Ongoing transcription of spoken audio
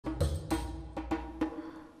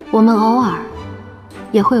我们偶尔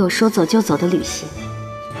也会有说走就走的旅行。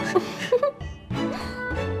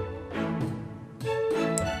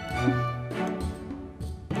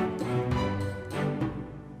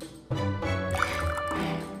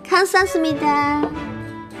감사합니다。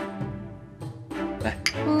来，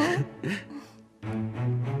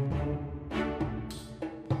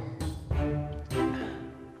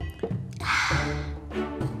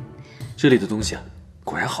这里的东西啊，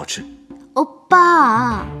果然好吃。欧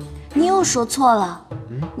巴，你又说错了，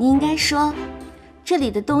你应该说这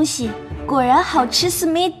里的东西果然好吃，思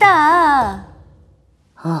密达。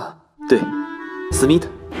啊，对，思密达，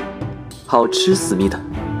好吃，思密达，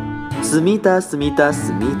思密达，思密达，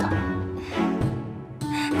思密达。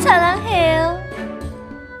 擦浪嘿哦，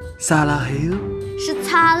撒浪嘿哟，是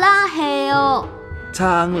擦浪嘿哦，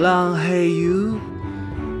苍浪嘿哟，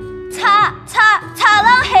擦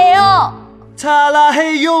浪嘿哦，擦浪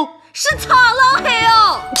嘿哟，是擦浪嘿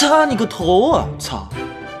哦，擦你个头啊！擦，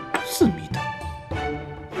思密达，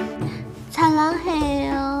擦浪嘿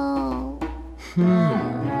哦。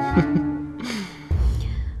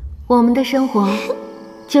我们的生活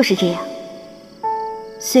就是这样，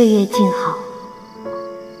岁月静好，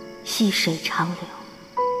细水长流。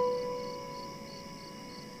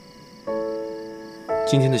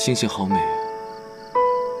今天的星星好美啊！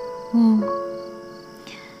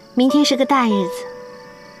明天是个大日子。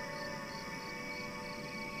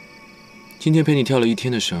今天陪你跳了一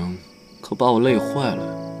天的绳，可把我累坏了。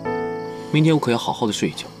明天我可要好好的睡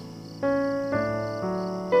一觉。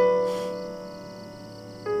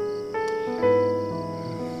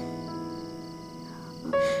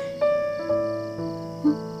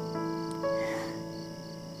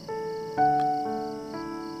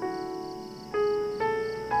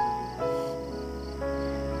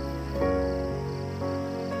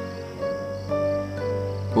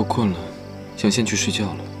我困了，想先去睡觉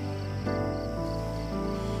了。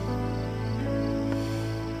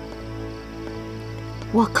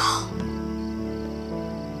我靠！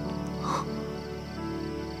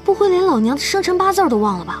不会连老娘的生辰八字都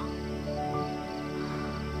忘了吧？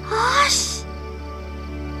啊西！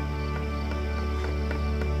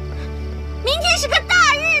明天是个大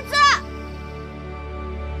日子。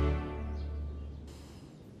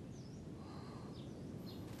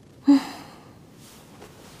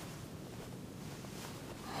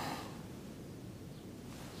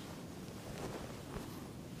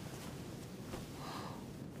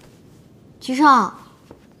吉少，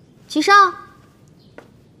吉少，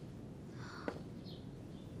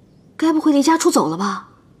该不会离家出走了吧？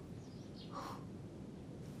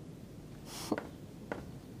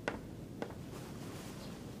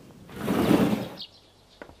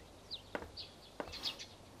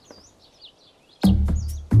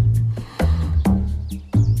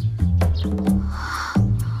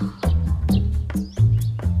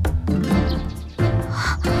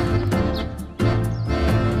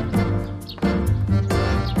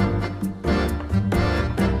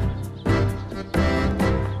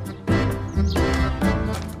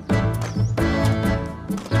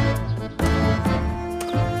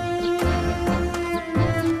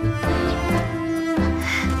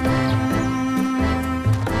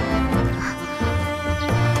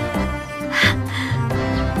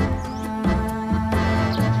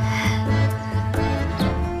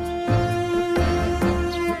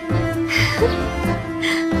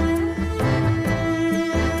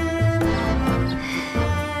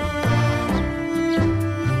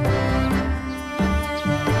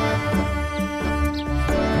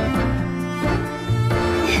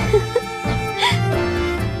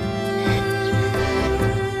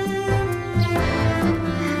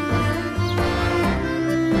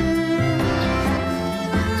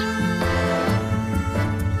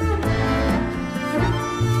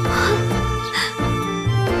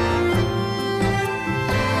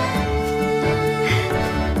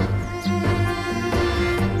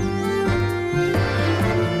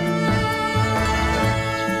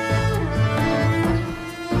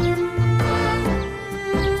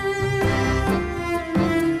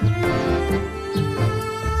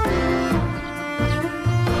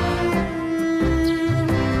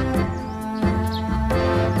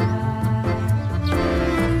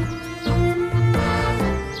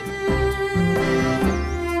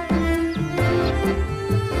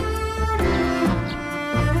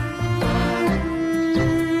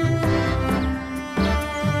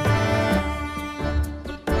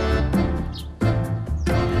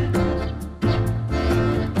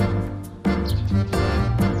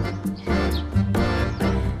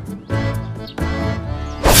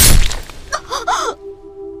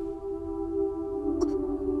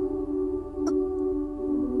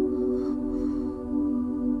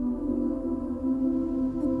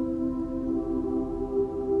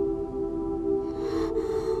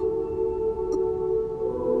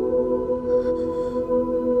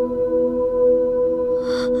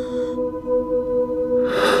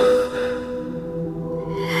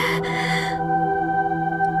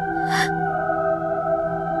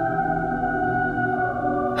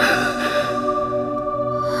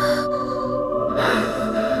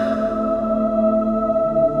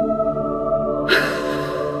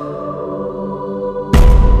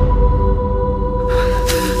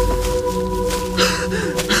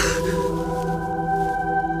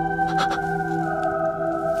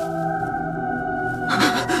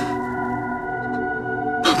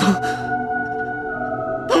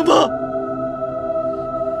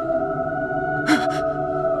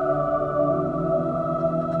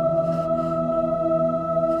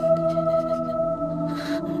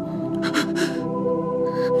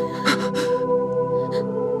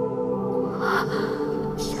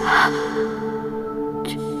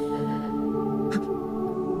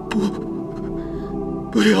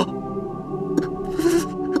不要！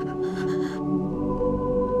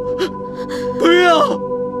不要！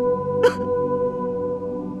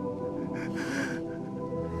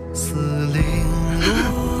丝绫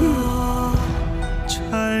罗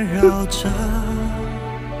缠绕着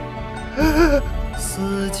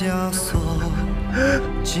丝枷锁，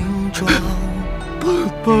金装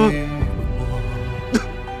玉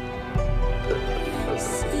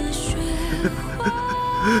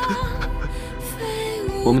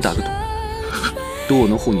我们打个赌，赌我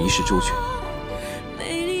能护你一世周全。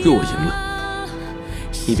若我赢了，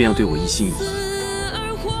你便要对我一心一意，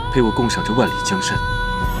陪我共赏这万里江山。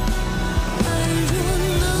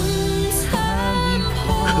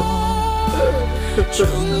终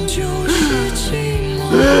究是寂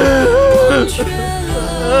寞，忘却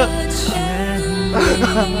了牵引，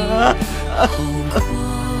后果。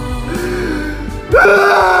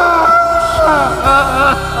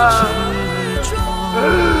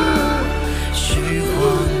虚晃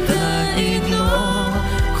的一诺，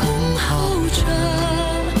空耗着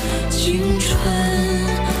青春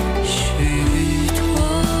虚脱。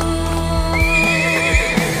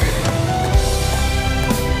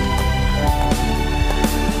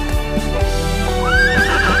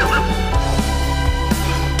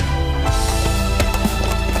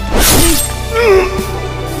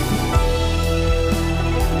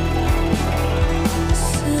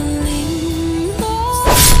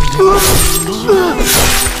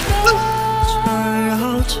缠绕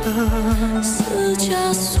着丝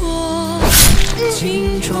枷锁，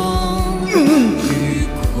金装玉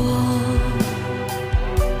裹。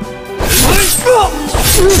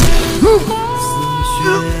似雪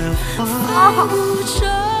花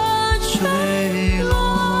坠落，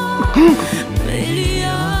美丽啊，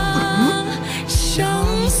相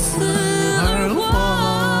思而亡。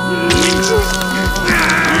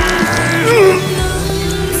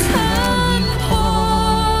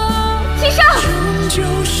就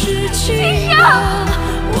是情话，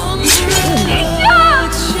忘却了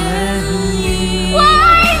牵引。我爱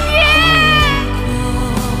你。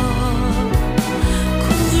苦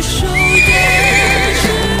守的执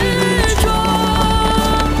着，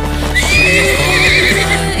虚晃的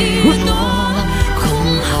一诺，空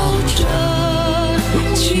耗着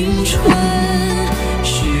青春虚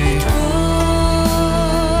脱。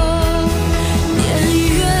年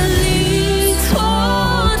月里蹉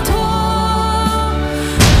跎。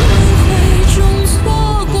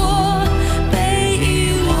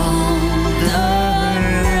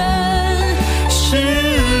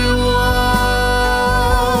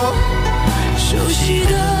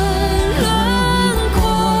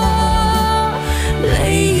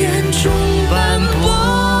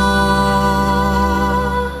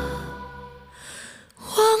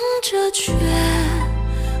这绝